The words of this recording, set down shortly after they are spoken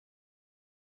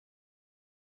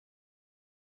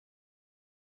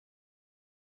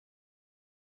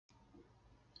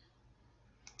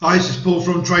Hi, this is Paul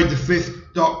from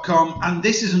TradeTheFifth.com, and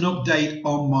this is an update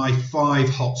on my 5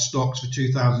 hot stocks for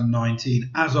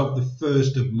 2019 as of the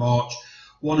 1st of March.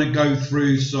 Want to go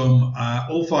through some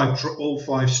all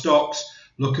five stocks,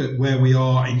 look at where we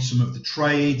are in some of the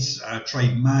trades,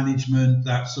 trade management,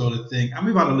 that sort of thing. And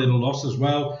we've had a little loss as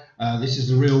well. This is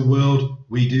the real world.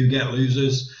 We do get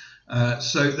losers.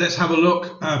 So let's have a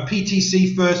look.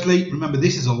 PTC firstly, remember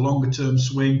this is a longer term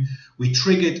swing. We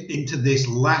triggered into this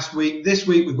last week. This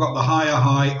week we've got the higher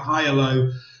high, higher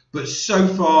low, but so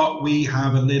far we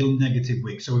have a little negative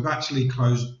week. So we've actually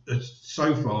closed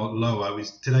so far lower.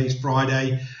 Today's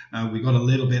Friday. We've got a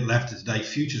little bit left today.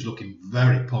 Futures looking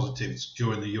very positive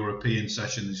during the European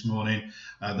session this morning.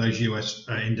 Those US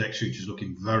index futures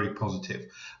looking very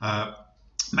positive.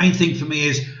 Main thing for me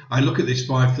is I look at this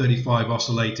 535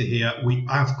 oscillator here. We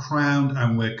have crowned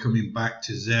and we're coming back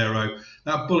to zero.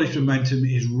 That bullish momentum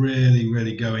is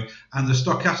really going, and the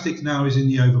stochastic now is in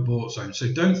the overbought zone.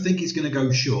 So don't think it's going to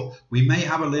go short. We may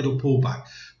have a little pullback,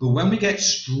 but when we get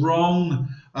strong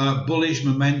bullish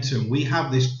momentum, we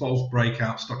have this false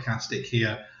breakout stochastic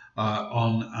here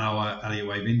on our Elliott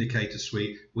Wave indicator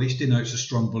suite, which denotes a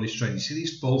strong bullish trend. You see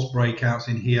these false breakouts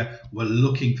in here? We're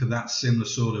looking for that similar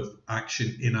sort of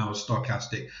action in our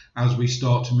stochastic as we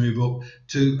start to move up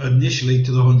to initially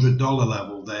to the $100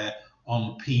 level there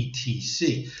on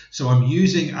PTC. So I'm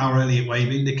using our Elliott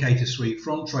Wave indicator suite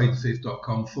from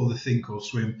TradeTheFifth.com for the Think or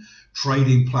Swim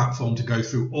trading platform to go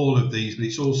through all of these, but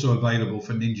it's also available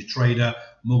for NinjaTrader,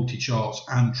 MultiCharts,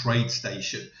 and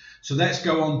TradeStation. So let's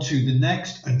go on to the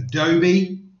next,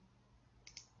 Adobe.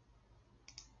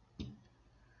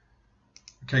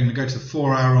 Okay, I'm going to go to the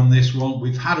 4 hour on this one.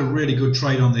 We've had a really good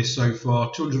trade on this so far.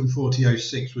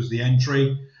 240.06 was the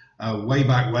entry way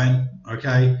back when.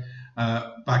 Okay,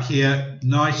 back here,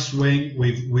 nice swing.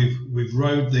 We've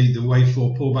rode the wave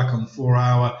 4 pullback on the 4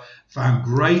 hour. Found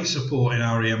great support in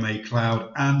our EMA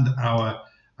cloud and our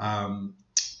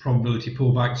probability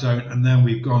pullback zone, and then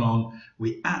we've gone on.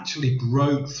 We actually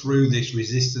broke through this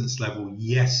resistance level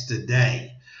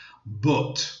yesterday,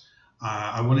 but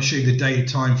I want to show you the daily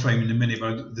time frame in a minute.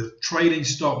 But the trading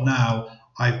stop now,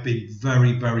 I've been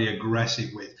very aggressive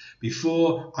with.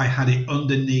 Before I had it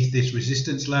underneath this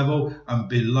resistance level and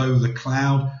below the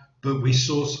cloud, but I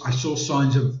saw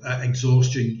signs of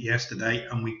exhaustion yesterday,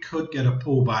 and we could get a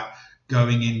pullback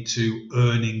going into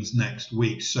earnings next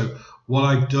week. So what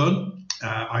I've done,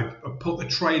 I've put the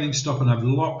trading stop and I've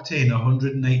locked in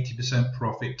 180%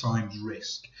 profit times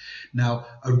risk. Now,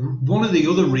 one of the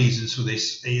other reasons for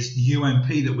this is the UMP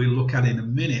that we'll look at in a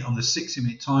minute on the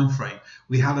 60-minute time frame.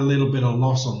 We had a little bit of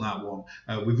loss on that one.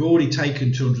 We've already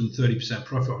taken 230%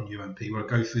 profit on UMP. We'll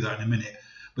go through that in a minute.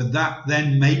 But that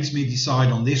then makes me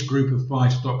decide on this group of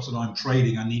 5 stocks that I'm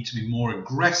trading, I need to be more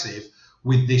aggressive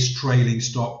with this trailing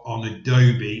stop on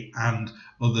Adobe and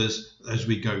others as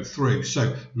we go through.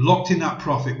 So locked in that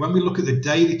profit. When we look at the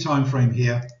daily time frame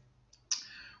here,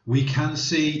 we can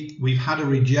see we've had a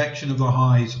rejection of the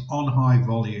highs on high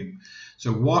volume.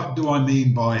 So what do I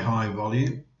mean by high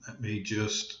volume? Let me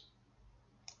just,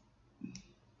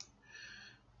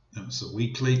 that's the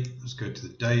weekly. Let's go to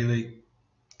the daily.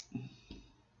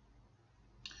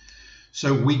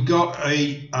 So we got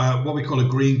a what we call a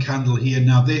green candle here.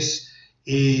 Now this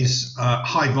is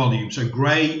high volume, so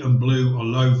grey and blue are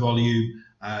low volume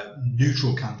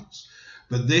neutral candles,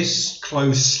 but this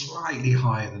closed slightly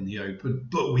higher than the open,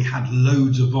 but we had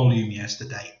loads of volume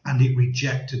yesterday and it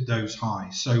rejected those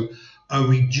highs. So a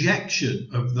rejection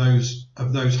of those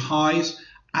highs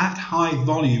at high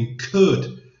volume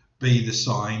could be the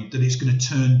sign that it's going to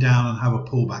turn down and have a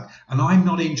pullback, and I'm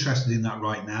not interested in that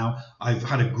right now. I've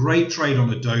had a great trade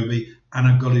on Adobe, and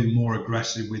I've got to be more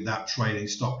aggressive with that trading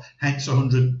stop. Hence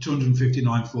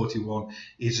 259.41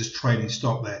 is this trading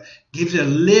stop there. Gives it a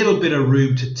little bit of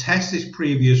room to test this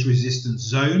previous resistance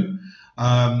zone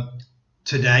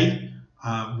today.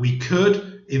 We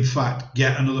could, in fact,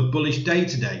 get another bullish day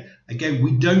today. Again,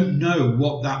 we don't know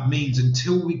what that means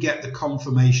until we get the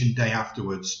confirmation day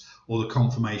afterwards, or the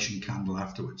confirmation candle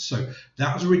afterwards. So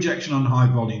that was a rejection on high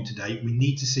volume today. We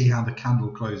need to see how the candle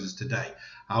closes today.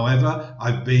 However,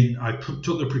 I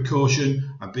took the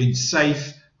precaution, I've been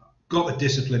safe, got the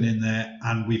discipline in there,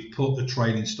 and we've put the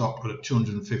trading stop at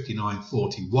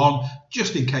 259.41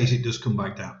 just in case it does come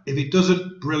back down. If it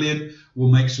doesn't, brilliant. We'll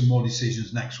make some more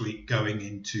decisions next week going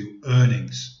into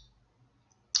earnings.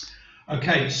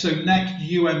 Okay, so next,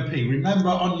 UMP. Remember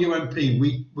on UMP,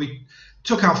 we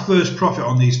took our first profit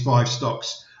on these 5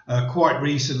 stocks quite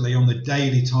recently on the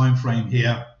daily time frame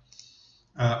here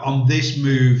on this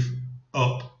move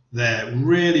up there.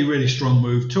 Really strong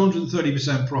move,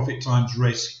 230% profit times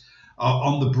risk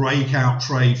on the breakout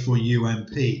trade for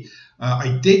UMP.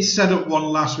 I did set up one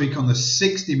last week on the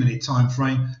 60-minute time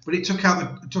frame, but it took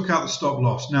out the stop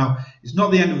loss. Now, it's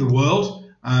not the end of the world.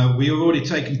 We have already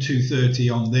taken 230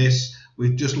 on this.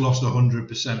 We've just lost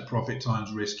 100% profit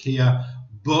times risk here,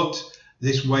 but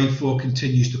this wave 4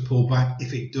 continues to pull back.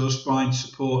 If it does find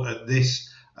support at this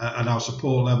at our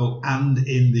support level and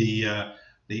in the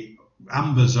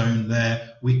amber zone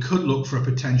there, we could look for a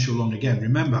potential long again.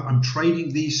 Remember, I'm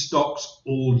trading these stocks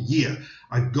all year.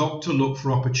 I've got to look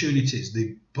for opportunities.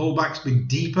 The pullback's been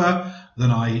deeper than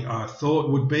I thought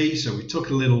it would be, so we took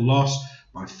a little loss.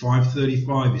 My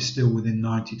 535 is still within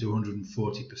 90 to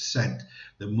 140%.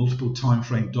 The multiple time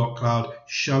frame dot cloud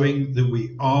showing that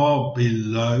we are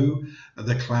below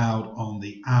the cloud on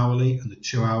the hourly and the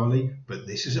 2 hourly, but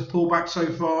this is a pullback so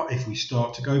far. If we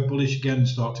start to go bullish again and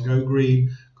start to go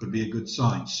green, could be a good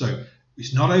sign. So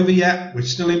it's not over yet. We're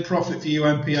still in profit for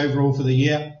UMP overall for the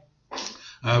year.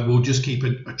 We'll just keep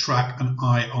an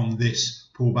eye on this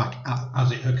pullback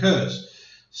as it occurs.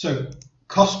 So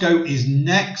Costco is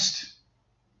next.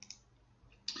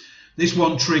 This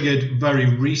one triggered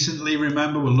very recently.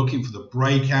 Remember, we're looking for the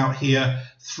breakout here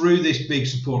through this big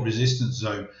support resistance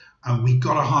zone. And we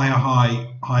got a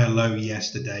higher low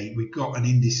yesterday. We got an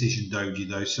indecision doji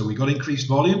though. So we got increased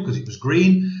volume because it was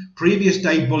green. Previous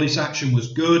day bullish action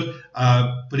was good,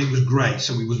 but it was grey,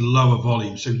 so it was lower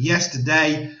volume. So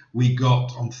yesterday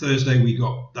on Thursday, we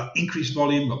got that increased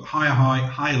volume, got higher high,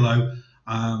 higher low.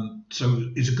 So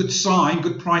it's a good sign,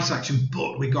 good price action,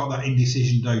 but we got that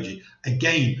indecision doji.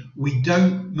 Again, we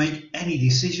don't make any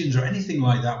decisions or anything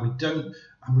like that. We've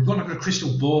got like a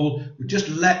crystal ball. We just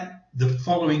let the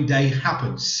following day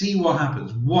happen. See what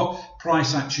happens. What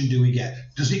price action do we get?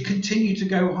 Does it continue to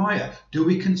go higher? Do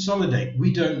we consolidate?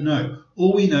 We don't know.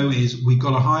 All we know is we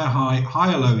got a higher high,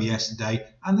 higher low yesterday,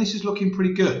 and this is looking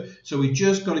pretty good. So we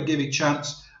just got to give it a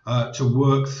chance to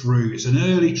work through. It's an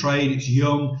early trade, it's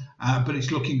young, but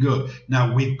it's looking good.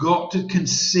 Now we've got to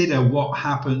consider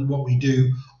what we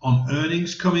do on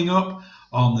earnings coming up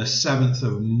on the 7th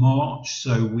of March.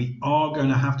 So we are going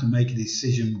to have to make a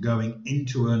decision going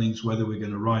into earnings whether we're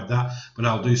going to ride that, but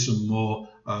I'll do some more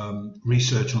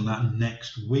research on that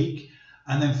next week.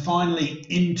 And then finally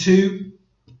into,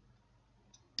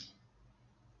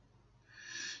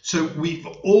 so we've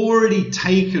already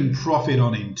taken profit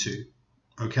on into.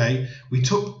 Okay, we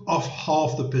took off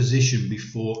half the position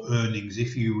before earnings,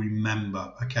 if you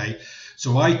remember. Okay,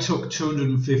 so I took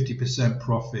 250%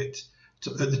 profit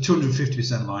at the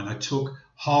 250% line. I took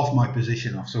half my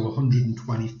position off, so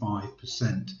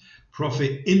 125%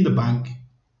 profit in the bank.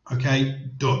 Okay,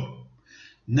 done.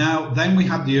 Now then we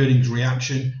had the earnings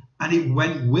reaction, and it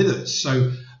went with us.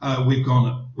 So we've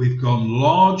gone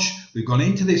large. We've gone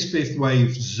into this fifth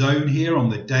wave zone here on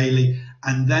the daily.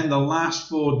 And then the last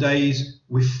 4 days,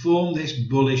 we formed this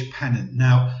bullish pennant.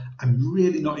 Now, I'm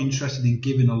really not interested in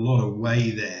giving a lot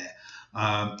away there.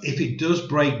 If it does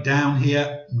break down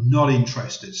here, not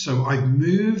interested. So I've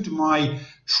moved my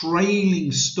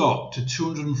trailing stop to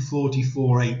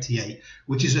 244.88,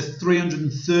 which is a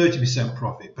 330%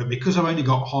 profit. But because I've only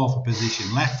got half a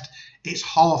position left, it's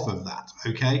half of that,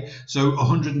 okay? So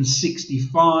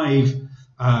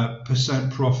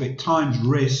 165% profit times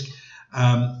risk.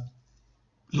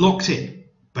 Locked in,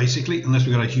 basically, unless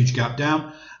we've got a huge gap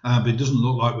down, but it doesn't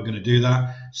look like we're going to do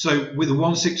that. So with the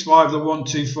 165, the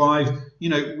 125, you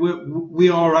know, we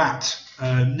are at,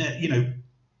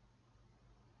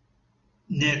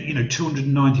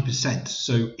 290%.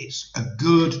 So it's a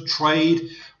good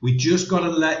trade. We just got to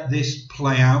let this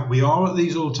play out. We are at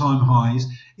these all-time highs.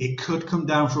 It could come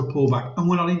down for a pullback, and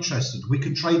we're not interested. We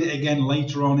can trade it again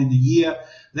later on in the year.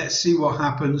 Let's see what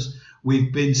happens.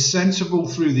 We've been sensible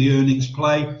through the earnings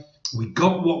play. We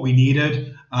got what we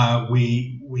needed.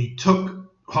 We took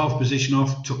half position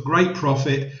off, took great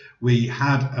profit. We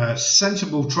had a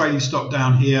sensible trading stop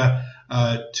down here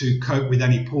to cope with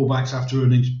any pullbacks after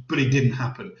earnings, but it didn't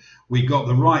happen. We got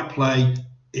the right play.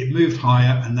 It moved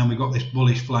higher, and then we got this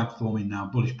bullish flag forming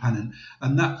now, bullish pennant.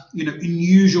 And that, you know, in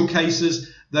usual cases,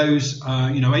 those,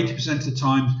 80% of the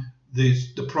time,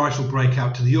 the price will break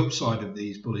out to the upside of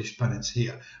these bullish pennants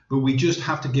here. But we just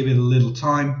have to give it a little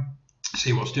time,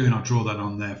 see what's doing. I'll draw that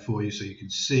on there for you so you can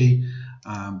see.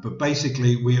 But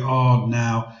basically, we are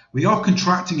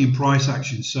contracting in price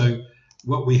action. So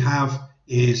what we have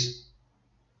is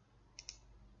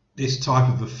this type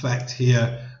of effect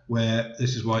here, where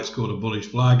this is why it's called a bullish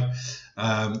flag.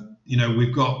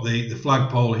 We've got the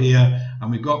flagpole here,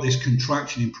 and we've got this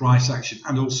contraction in price action,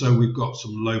 and also we've got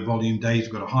some low volume days.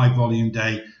 We've got a high volume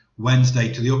day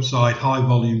Wednesday to the upside, high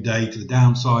volume day to the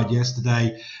downside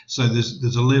yesterday. So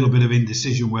there's a little bit of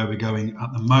indecision where we're going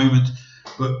at the moment,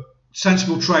 but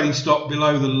sensible trading stop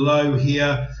below the low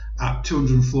here at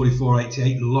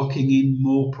 244.88, locking in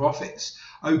more profits.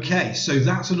 Okay, so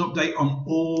that's an update on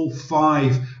all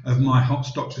 5 of my hot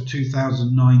stocks for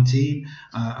 2019,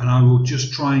 and I will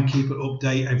just try and keep an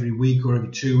update every week or every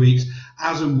 2 weeks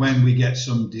as and when we get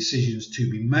some decisions to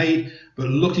be made. But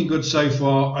looking good so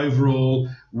far. Overall,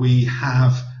 we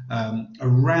have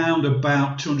around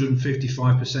about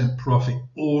 255% profit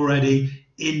already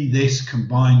in this,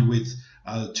 combined with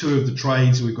 2 of the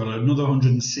trades. We've got another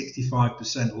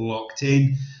 165% locked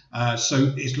in.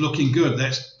 So it's looking good.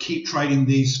 Let's keep trading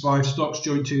these 5 stocks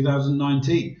during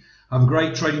 2019. Have a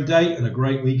great trading day and a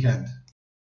great weekend.